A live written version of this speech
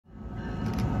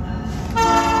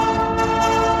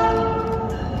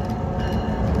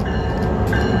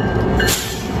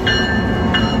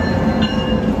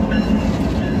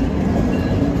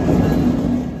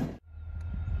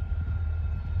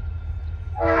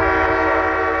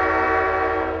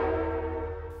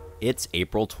It's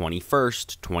April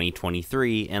 21st,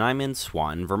 2023, and I'm in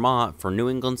Swanton, Vermont for New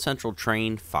England Central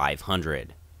Train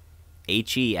 500.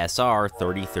 HESR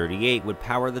 3038 would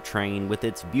power the train with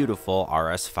its beautiful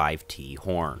RS5T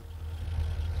horn.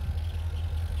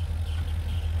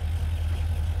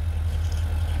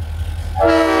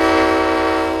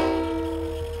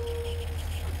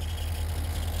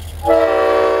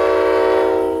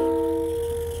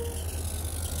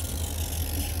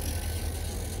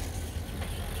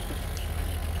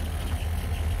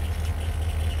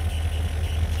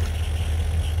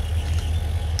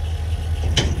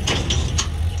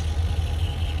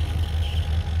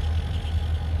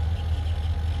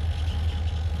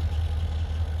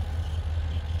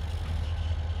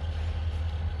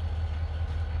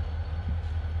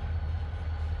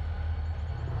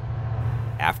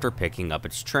 After picking up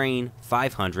its train,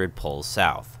 500 pulls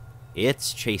south.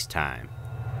 It's chase time.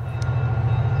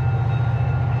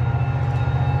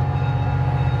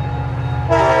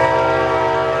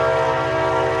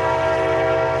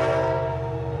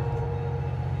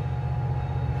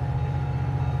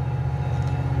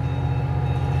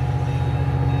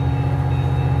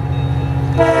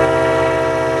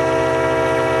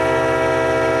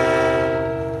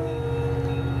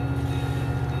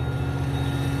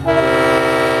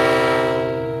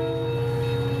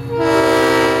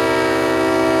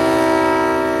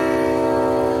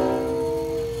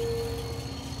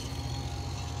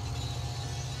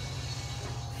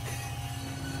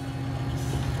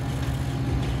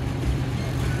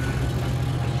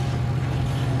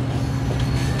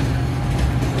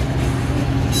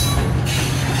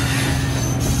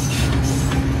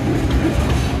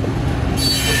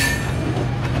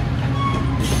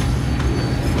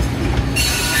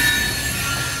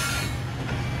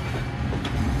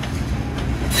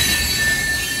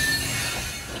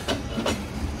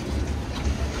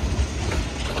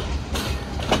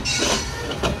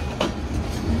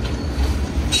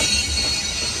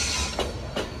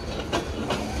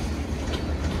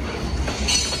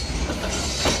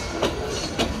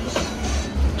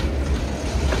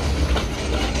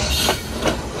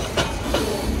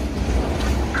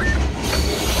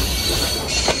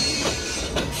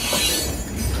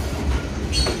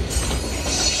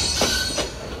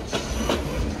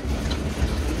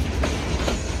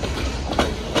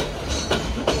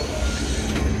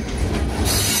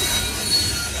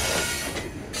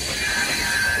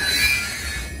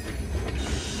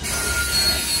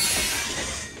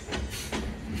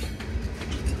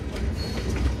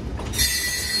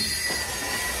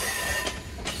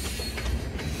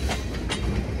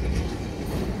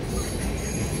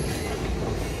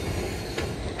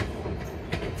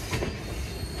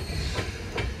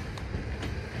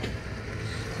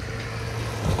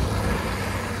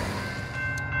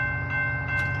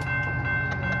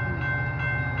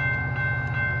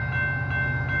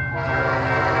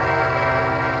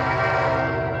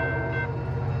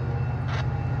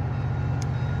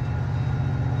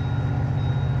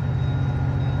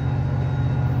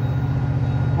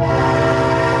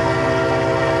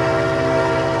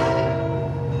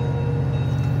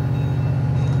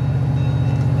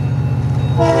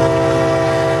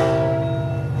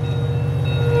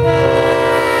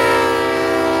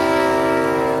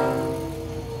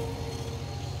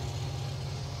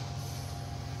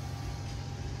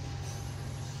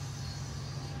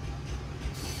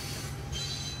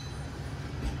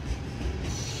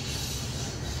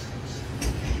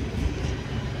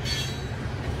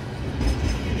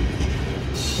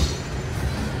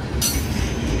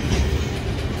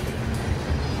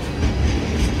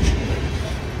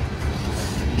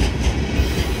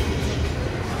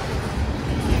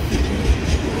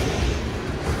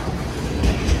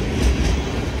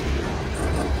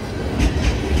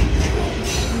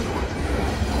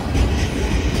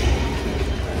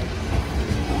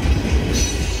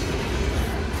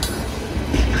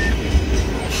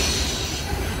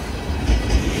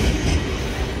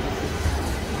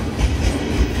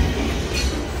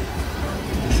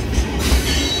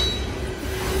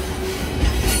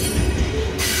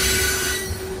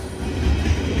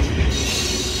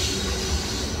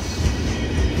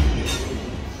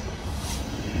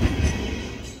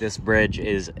 This bridge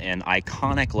is an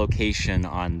iconic location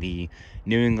on the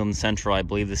New England Central. I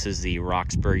believe this is the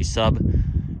Roxbury sub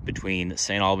between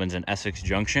St Albans and Essex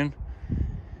Junction,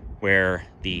 where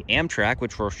the Amtrak,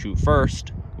 which we'll shoot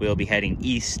first, will be heading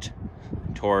east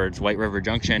towards White River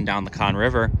Junction down the Conn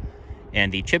River,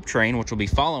 and the chip train, which will be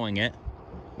following it,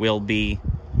 will be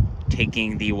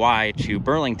taking the Y to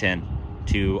Burlington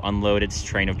to unload its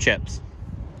train of chips.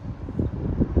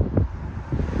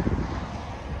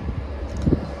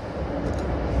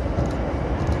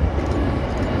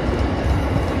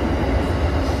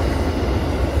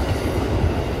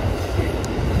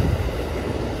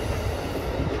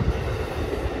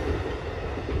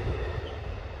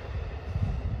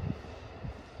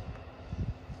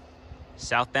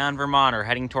 Southbound Vermonter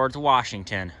heading towards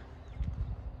Washington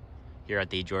here at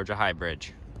the Georgia High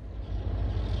Bridge.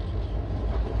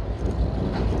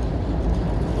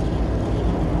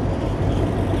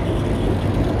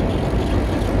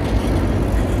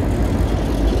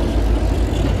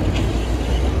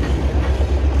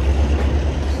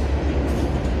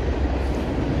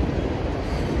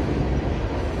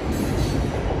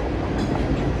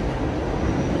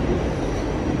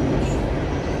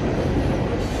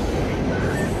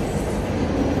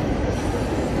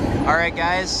 All right,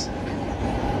 guys.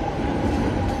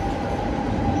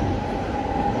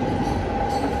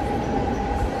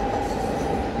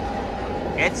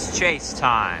 It's chase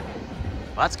time.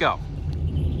 Let's go.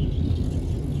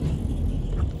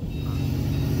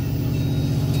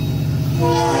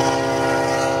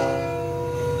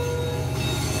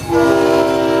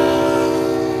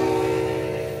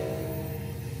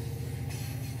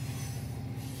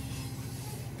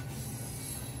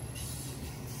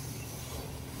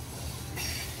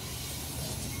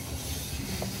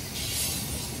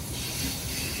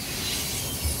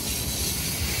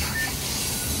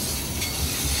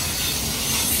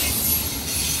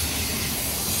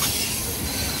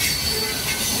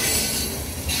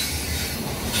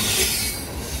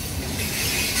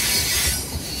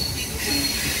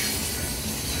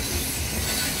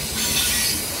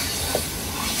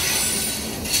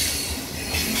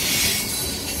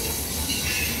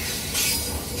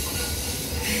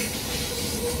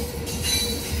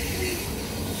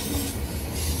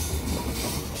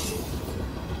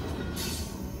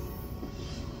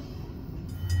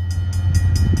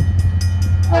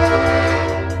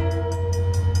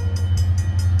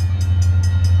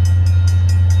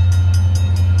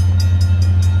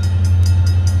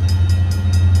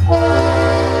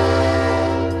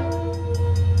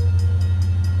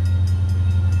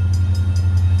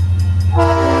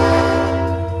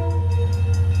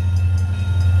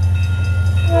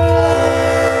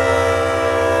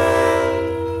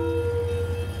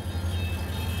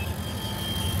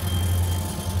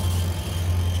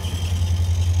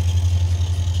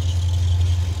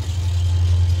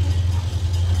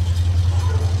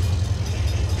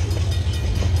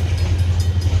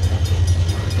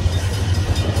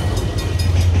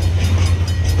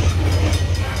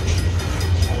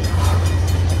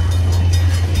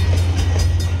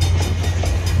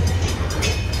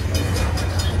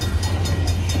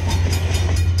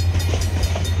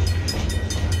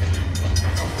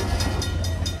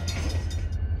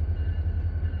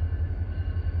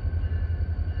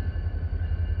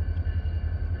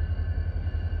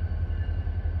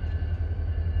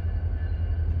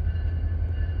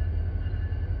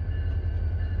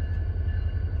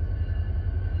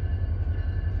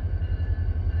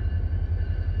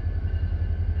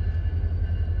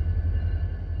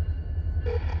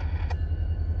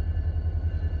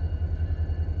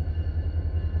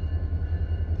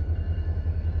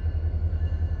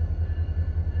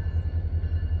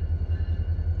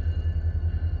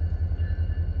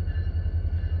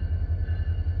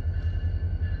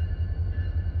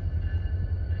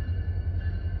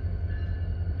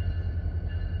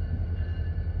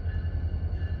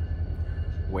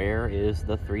 Where is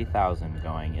the 3000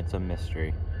 going? It's a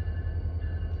mystery.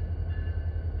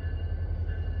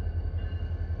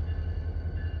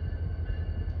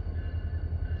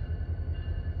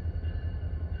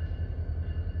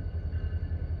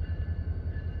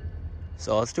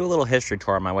 So let's do a little history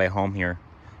tour on my way home here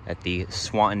at the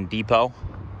Swanton Depot.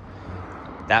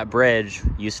 That bridge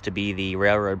used to be the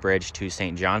railroad bridge to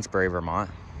St. Johnsbury, Vermont.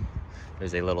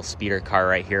 There's a little speeder car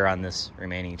right here on this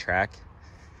remaining track.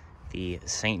 The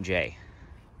St. J.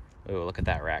 Oh, look at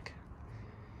that wreck.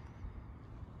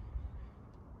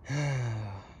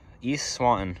 East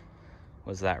Swanton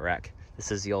was that wreck.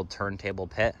 This is the old turntable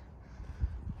pit.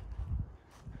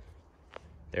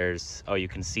 There's, oh, you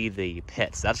can see the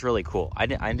pits. That's really cool. I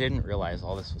didn't realize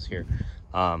all this was here.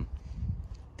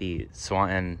 The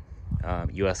Swanton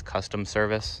U.S. Customs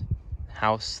Service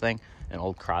house thing, an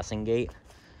old crossing gate.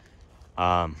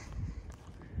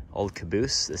 Old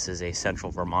caboose. This is a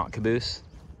Central Vermont caboose,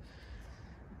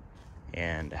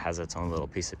 and it has its own little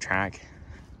piece of track.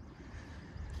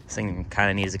 This thing kind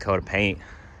of needs a coat of paint.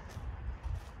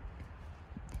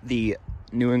 The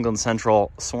New England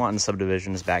Central Swanton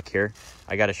subdivision is back here.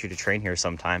 I got to shoot a train here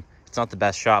sometime. It's not the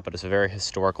best shot, but it's a very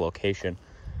historic location.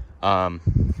 You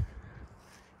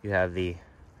have the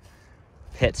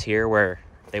pits here where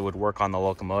they would work on the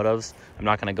locomotives. I'm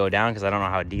not going to go down because I don't know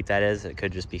how deep that is. It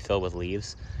could just be filled with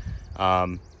leaves.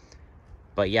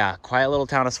 But yeah, quiet little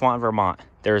town of Swanton, Vermont.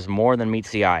 There's more than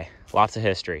meets the eye. Lots of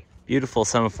history. Beautiful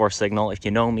semaphore signal. If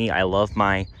you know me, I love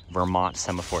my Vermont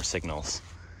semaphore signals.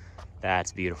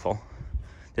 That's beautiful.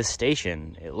 This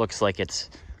station, it looks like it's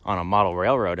on a model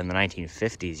railroad in the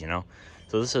 1950s, you know?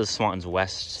 So this is Swanton's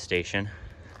West Station.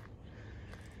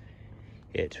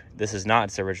 This is not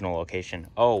its original location.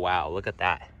 Oh, wow, look at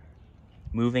that.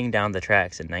 Moving down the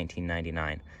tracks in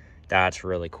 1999. That's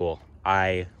really cool.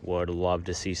 I would love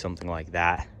to see something like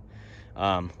that.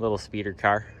 Little speeder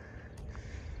car.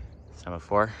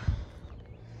 Semaphore.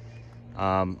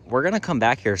 We're gonna come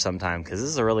back here sometime because this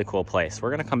is a really cool place.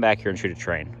 We're gonna come back here and shoot a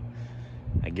train.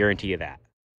 I guarantee you that.